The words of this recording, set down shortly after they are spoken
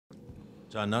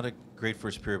John, not a great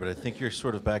first period, but I think you're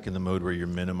sort of back in the mode where you're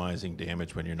minimizing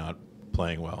damage when you're not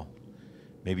playing well.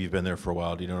 Maybe you've been there for a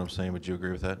while. Do you know what I'm saying? Would you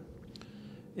agree with that?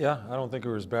 Yeah, I don't think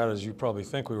we were as bad as you probably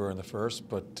think we were in the first,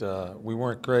 but we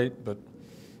weren't great. But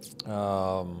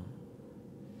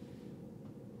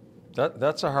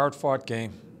that's a hard-fought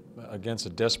game against a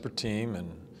desperate team and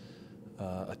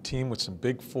a team with some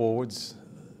big forwards.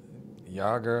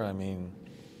 Yager, I mean,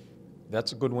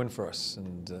 that's a good win for us.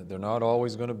 And they're not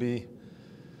always going to be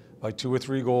like 2 or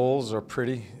 3 goals or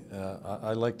pretty.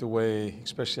 I like the way,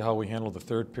 especially how we handled the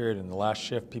third period and the last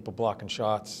shift, people blocking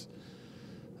shots.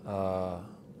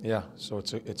 Yeah, so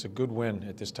it's a good win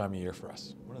at this time of year for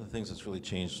us. One of the things that's really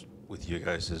changed with you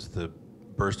guys is the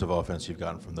burst of offense you've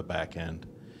gotten from the back end.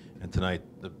 And tonight,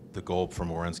 the goal from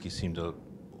Werenski seemed to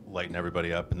lighten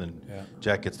everybody up, and then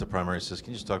Jack gets the primary assist.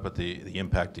 Can you just talk about the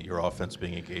impact that your offense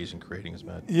being engaged and creating has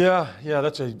had? Yeah,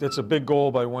 that's a big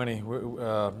goal by Wenny.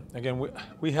 Again,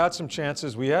 we had some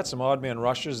chances. We had some odd man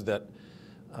rushes that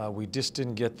we just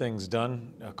didn't get things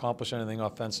done, accomplish anything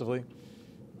offensively.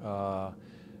 You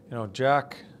know,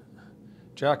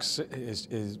 Jack's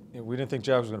is we didn't think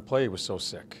Jack was going to play. He was so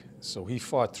sick, so he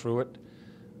fought through it.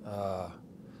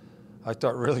 I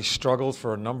thought really struggled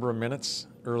for a number of minutes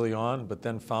early on, but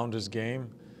then found his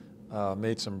game,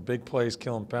 made some big plays,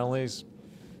 killing penalties.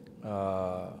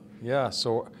 Yeah,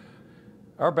 so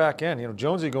our back end, you know,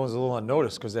 Jonesy goes a little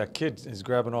unnoticed because that kid is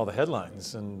grabbing all the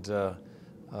headlines. And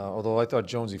although I thought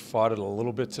Jonesy fought it a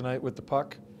little bit tonight with the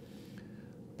puck,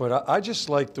 but I just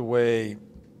liked the way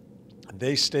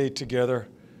they stayed together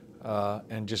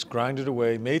and just grinded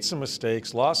away, made some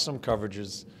mistakes, lost some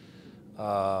coverages,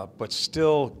 but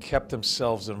still kept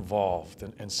themselves involved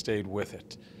and stayed with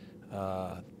it,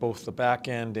 both the back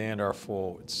end and our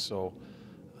forwards. So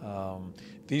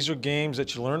these are games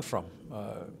that you learn from,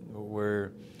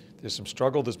 where there's some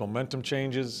struggle, there's momentum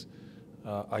changes.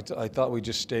 I thought we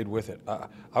just stayed with it.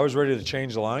 I was ready to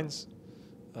change the lines,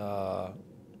 and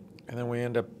then we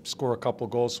end up score a couple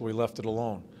goals, so we left it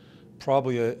alone. I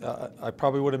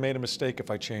probably would have made a mistake if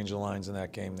I changed the lines in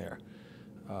that game there.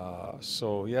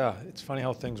 So yeah, it's funny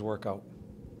how things work out.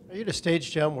 Are you at a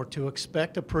stage, John, where to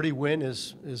expect a pretty win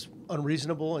is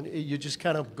unreasonable, and you just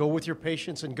kind of go with your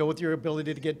patience and go with your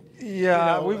ability to get?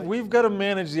 Yeah, you know, we've got to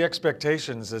manage the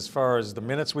expectations as far as the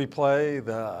minutes we play.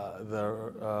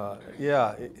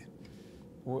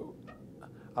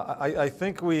 I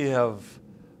think we have.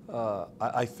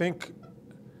 I think,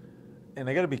 and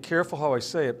I got to be careful how I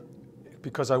say it,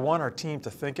 because I want our team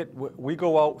to think it. We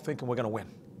go out thinking we're going to win.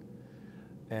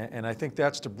 And I think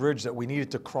that's the bridge that we needed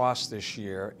to cross this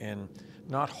year, and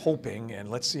not hoping,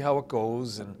 and let's see how it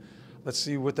goes, and let's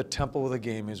see what the tempo of the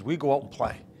game is. We go out and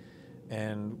play.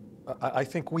 And I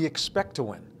think we expect to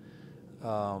win.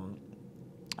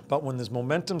 But when there's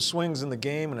momentum swings in the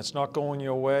game and it's not going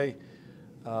your way,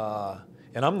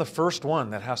 and I'm the first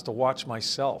one that has to watch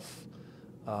myself,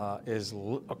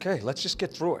 okay, let's just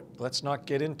get through it. Let's not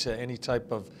get into any type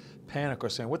of panic or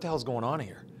saying, what the hell's going on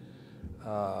here?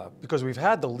 Because we've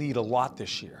had the lead a lot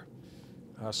this year.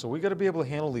 So we got to be able to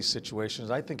handle these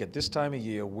situations. I think at this time of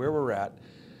year, where we're at,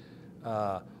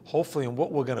 hopefully, and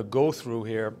what we're going to go through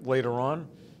here later on,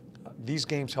 these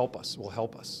games will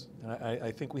help us. And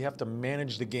I think we have to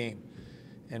manage the game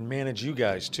and manage you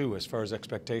guys, too, as far as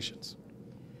expectations.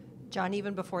 John,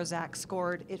 even before Zach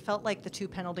scored, it felt like the 2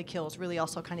 penalty kills really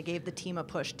also kind of gave the team a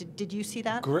push. Did you see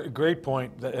that? Great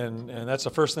point, and that's the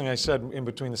first thing I said in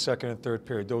between the second and third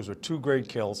period. Those were 2 great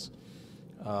kills.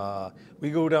 We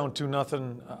go down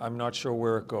 2-0. I'm not sure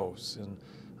where it goes, and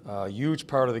a huge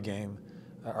part of the game.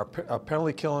 Our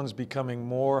penalty killing is becoming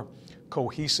more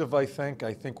cohesive, I think.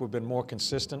 I think we've been more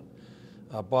consistent.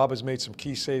 Bob has made some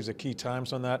key saves at key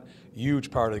times on that.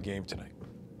 Huge part of the game tonight.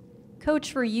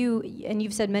 Coach, for you, and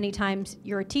you've said many times,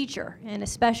 you're a teacher, and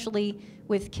especially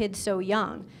with kids so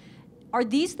young. Are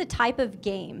these the type of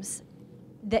games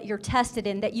that you're tested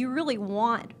in that you really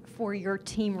want for your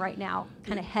team right now,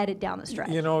 kind of headed down the stretch?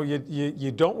 You know,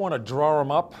 you don't want to draw them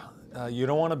up. You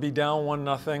don't want to be down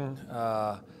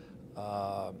 1-0.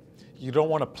 You don't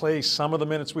want to play some of the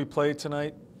minutes we played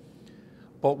tonight.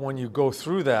 But when you go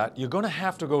through that, you're going to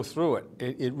have to go through it.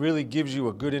 It really gives you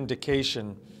a good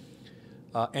indication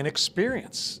and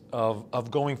experience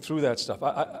of going through that stuff.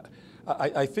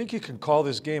 I think you can call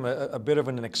this game a bit of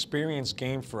an experience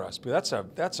game for us. But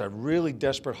that's a really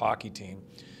desperate hockey team.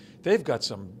 They've got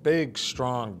some big,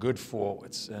 strong, good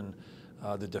forwards, and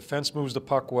the defense moves the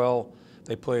puck well.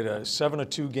 They played a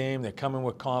 7-2 game. They come in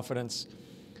with confidence.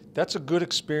 That's a good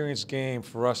experience game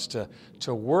for us to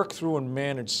work through and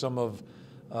manage some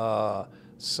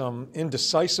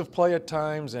indecisive play at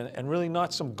times, and really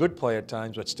not some good play at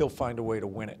times, but still find a way to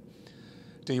win it.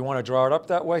 Do you want to draw it up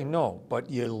that way? No, but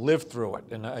you live through it,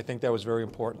 and I think that was very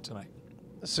important tonight.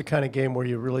 This is the kind of game where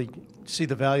you really see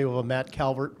the value of a Matt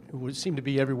Calvert, who would seem to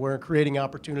be everywhere and creating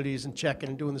opportunities and checking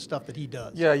and doing the stuff that he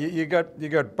does. Yeah, you got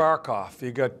Barkov,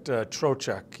 you got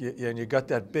Trocheck, and you got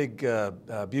that big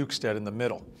Bukestad in the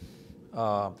middle.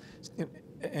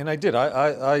 And I did.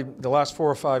 I the last 4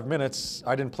 or 5 minutes,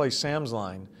 I didn't play Sam's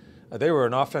line. They were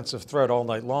an offensive threat all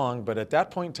night long, but at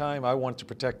that point in time, I wanted to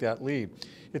protect that lead.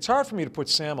 It's hard for me to put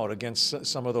Sam out against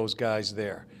some of those guys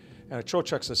there. And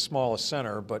Trocheck's the smallest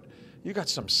center, but you got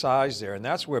some size there, and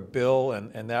that's where Bill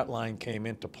and that line came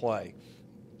into play.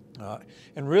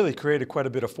 And really created quite a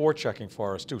bit of forechecking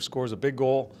for us, too. Scores a big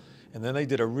goal, and then they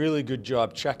did a really good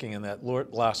job checking in that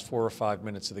last 4 or 5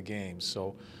 minutes of the game.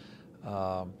 So,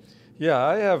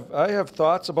 yeah, I have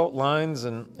thoughts about lines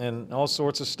and all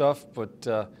sorts of stuff,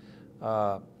 but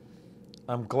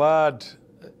I'm glad.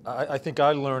 I think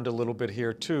I learned a little bit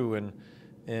here too,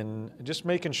 and just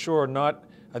making sure not.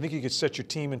 I think you could set your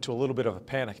team into a little bit of a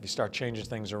panic if you start changing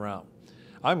things around.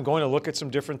 I'm going to look at some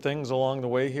different things along the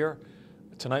way here.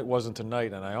 Tonight wasn't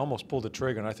tonight, and I almost pulled the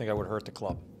trigger, and I think I would hurt the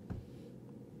club.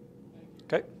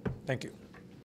 Okay, thank you.